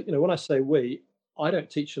say that, when I say we, I don't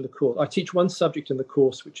teach in the course. I teach one subject in the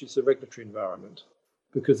course, which is the regulatory environment,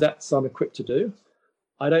 because that's I'm equipped to do.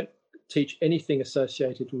 I don't teach anything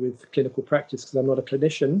associated with clinical practice because I'm not a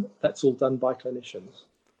clinician. That's all done by clinicians.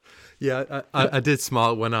 Yeah, I did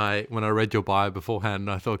smile when I read your bio beforehand, and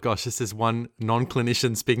I thought, gosh, this is one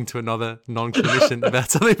non-clinician speaking to another non-clinician about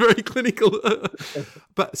something very clinical.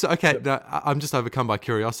 But so, okay, no, I'm just overcome by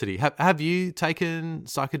curiosity. Have you taken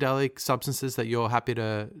psychedelic substances that you're happy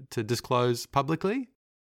to disclose publicly?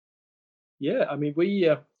 Yeah, I mean,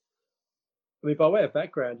 by way of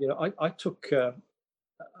background,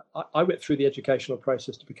 I went through the educational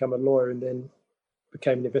process to become a lawyer and then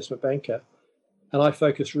became an investment banker. And I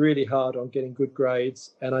focused really hard on getting good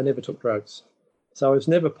grades, and I never took drugs. So I was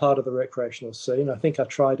never part of the recreational scene. I think I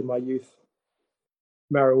tried in my youth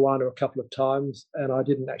marijuana a couple of times, and I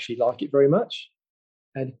didn't actually like it very much.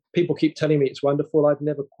 And people keep telling me it's wonderful. I've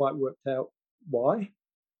never quite worked out why.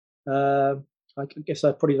 I guess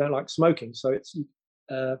I probably don't like smoking. So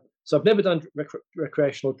so I've never done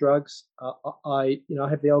recreational drugs. I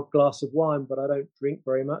have the old glass of wine, but I don't drink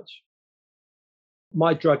very much.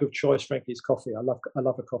 My drug of choice, frankly, is coffee. I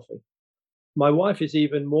love a coffee. My wife is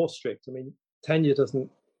even more strict. I mean, Tanya doesn't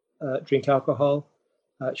drink alcohol.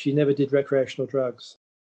 She never did recreational drugs.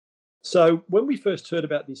 So when we first heard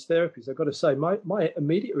about these therapies, I've got to say, my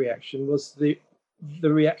immediate reaction was the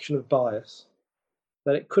reaction of bias.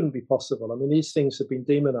 that it couldn't be possible. I mean, these things have been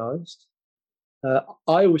demonized. I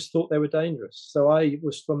always thought they were dangerous. So I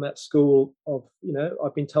was from that school of,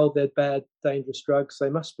 I've been told they're bad, dangerous drugs, they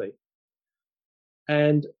must be.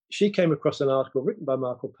 And she came across an article written by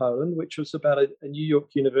Michael Pollan, which was about a New York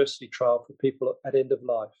University trial for people at end of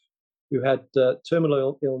life who had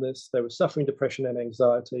terminal illness. They were suffering depression and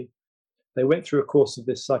anxiety. They went through a course of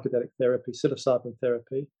this psychedelic therapy, psilocybin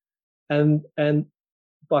therapy, and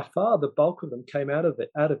by far the bulk of them came out of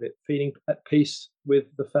it feeling at peace with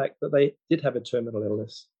the fact that they did have a terminal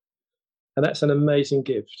illness. And that's an amazing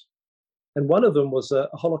gift. And one of them was a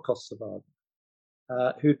Holocaust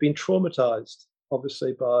survivor who'd been traumatized,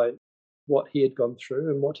 obviously, by what he had gone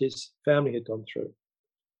through and what his family had gone through,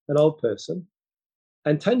 an old person.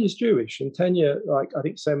 And Tanya's Jewish, and Tanya, like I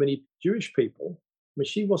think so many Jewish people, I mean,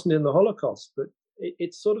 she wasn't in the Holocaust, but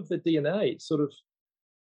it's sort of the DNA. It's sort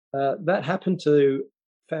of that happened to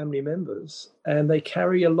family members, and they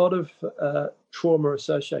carry a lot of trauma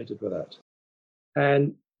associated with that.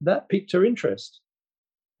 And that piqued her interest.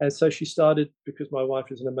 And so she started, because my wife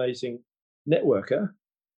is an amazing networker,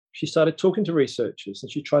 she started talking to researchers,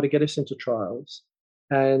 and she tried to get us into trials.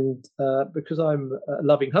 And because I'm a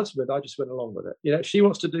loving husband, I just went along with it. If she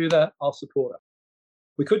wants to do that, I'll support her.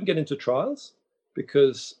 We couldn't get into trials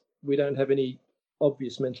because we don't have any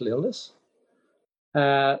obvious mental illness.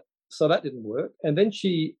 So that didn't work. And then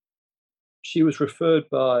she was referred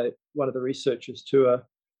by one of the researchers to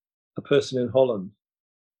a person in Holland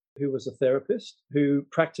who was a therapist who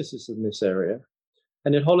practices in this area.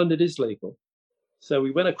 And in Holland, it is legal. So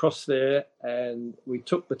we went across there and we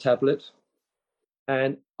took the tablet.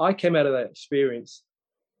 And I came out of that experience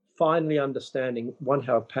finally understanding, one,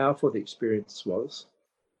 how powerful the experience was,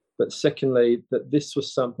 but secondly, that this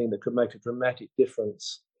was something that could make a dramatic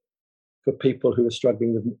difference for people who are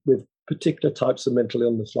struggling with particular types of mental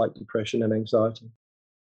illness like depression and anxiety.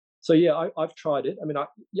 So yeah, I've tried it. I mean,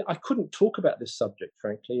 I couldn't talk about this subject,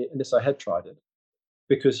 frankly, unless I had tried it,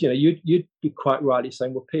 because you'd be quite rightly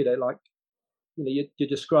saying, well, Peter, you're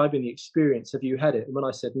describing the experience. Have you had it? And when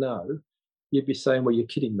I said no, you'd be saying, well, you're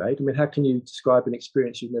kidding, mate. I mean, how can you describe an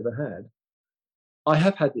experience you've never had? I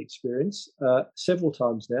have had the experience several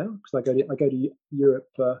times now, because I go to Europe.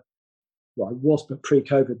 I was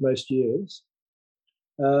pre-COVID most years.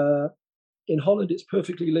 In Holland, it's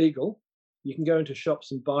perfectly legal. You can go into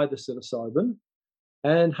shops and buy the psilocybin,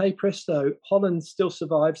 and hey presto, Holland still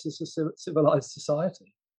survives as a civilized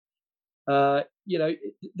society.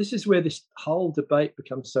 This is where this whole debate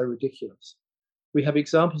becomes so ridiculous. We have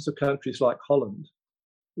examples of countries like Holland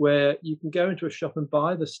where you can go into a shop and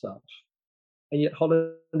buy the stuff, and yet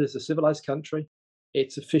Holland is a civilized country.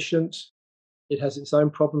 It's efficient. It has its own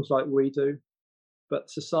problems like we do, but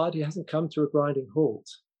society hasn't come to a grinding halt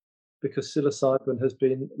because psilocybin has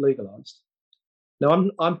been legalized. Now,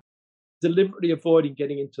 I'm deliberately avoiding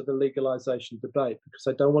getting into the legalization debate because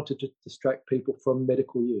I don't want to distract people from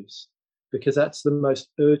medical use, because that's the most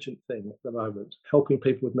urgent thing at the moment, helping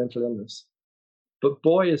people with mental illness. But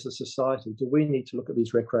boy, as a society, do we need to look at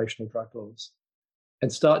these recreational drug laws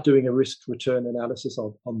and start doing a risk-return analysis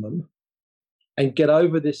on them, and get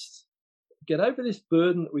over this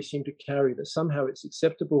burden that we seem to carry, that somehow it's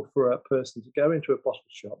acceptable for a person to go into a bottle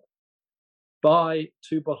shop, buy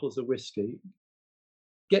 2 bottles of whiskey,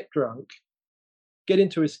 get drunk, get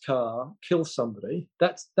into his car, kill somebody.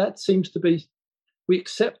 That seems to be, we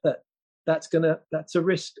accept that that's a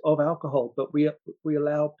risk of alcohol, but we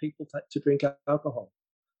allow people to drink alcohol.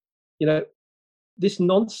 This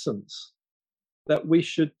nonsense that we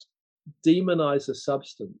should demonize a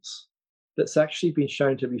substance that's actually been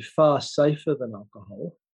shown to be far safer than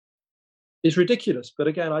alcohol is ridiculous. But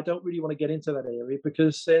again, I don't really want to get into that area,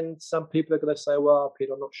 because then some people are going to say, well,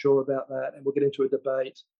 Peter, I'm not sure about that, and we'll get into a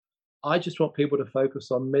debate. I just want people to focus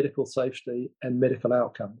on medical safety and medical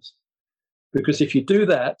outcomes, because if you do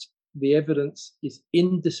that, the evidence is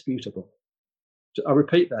indisputable. I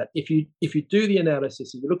repeat that. If you do the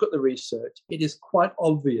analysis and you look at the research, it is quite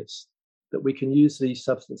obvious that we can use these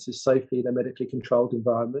substances safely in a medically controlled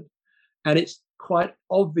environment. And it's quite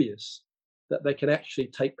obvious that they can actually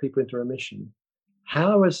take people into remission.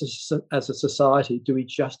 How, as a society, do we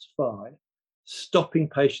justify stopping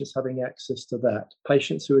patients having access to that?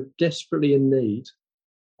 Patients who are desperately in need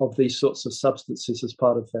of these sorts of substances as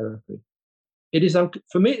part of therapy. It is,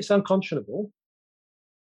 for me, it's unconscionable,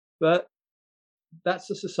 but that's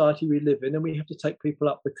the society we live in, and we have to take people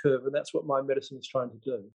up the curve, and that's what my medicine is trying to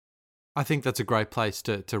do. I think that's a great place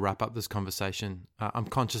to wrap up this conversation. I'm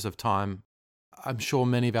conscious of time. I'm sure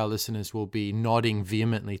many of our listeners will be nodding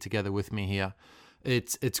vehemently together with me here.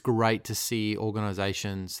 It's great to see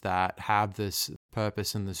organizations that have this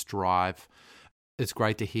purpose and this drive It's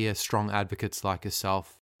great to hear strong advocates like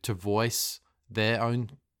yourself to voice their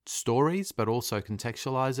own stories, but also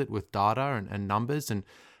contextualize it with data and numbers and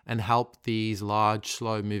help these large,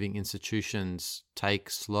 slow-moving institutions take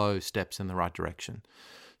slow steps in the right direction.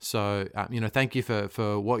 So, thank you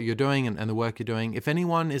for what you're doing and the work you're doing. If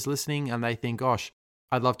anyone is listening and they think, gosh,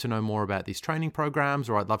 I'd love to know more about these training programs,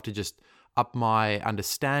 or I'd love to just up my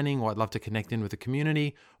understanding, or I'd love to connect in with the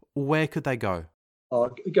community, where could they go?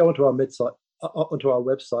 Go onto our website,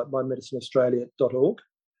 mymedicineaustralia.org.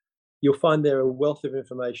 You'll find there a wealth of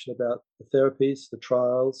information about the therapies, the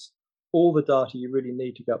trials, all the data you really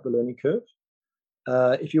need to go up the learning curve.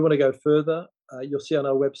 If you want to go further, you'll see on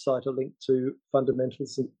our website a link to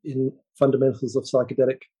fundamentals of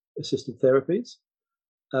psychedelic assisted therapies.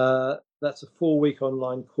 That's a 4-week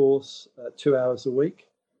online course, 2 hours a week.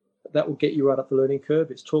 That will get you right up the learning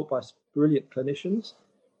curve. It's taught by brilliant clinicians.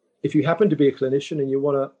 If you happen to be a clinician and you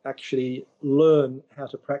want to actually learn how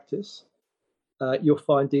to practice, you'll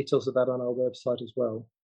find details of that on our website as well.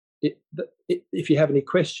 If you have any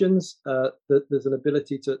questions, there's an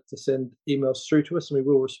ability to send emails through to us, and we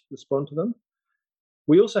will respond to them.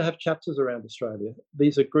 We also have chapters around Australia.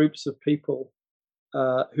 These are groups of people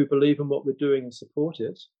who believe in what we're doing and support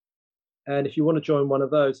it. And if you want to join one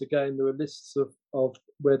of those, again, there are lists of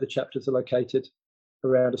where the chapters are located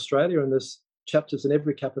around Australia, and there's chapters in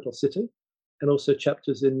every capital city and also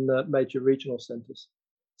chapters in major regional centres.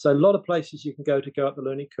 So a lot of places you can go up the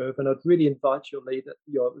learning curve, and I'd really invite your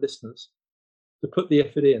listeners to put the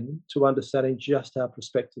effort in to understanding just how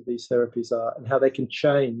prospective these therapies are and how they can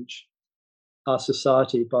change our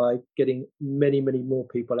society by getting many, many more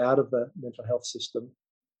people out of the mental health system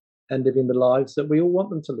and living the lives that we all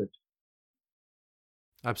want them to live.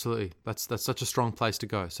 Absolutely. That's such a strong place to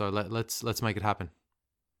go. So let's make it happen.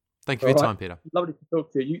 Thank you for your time, Peter. Lovely to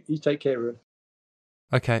talk to you. You take care, Ruben.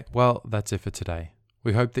 Okay, well, that's it for today.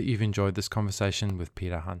 We hope that you've enjoyed this conversation with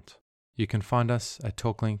Peter Hunt. You can find us at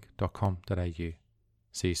talklink.com.au.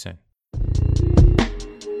 See you soon.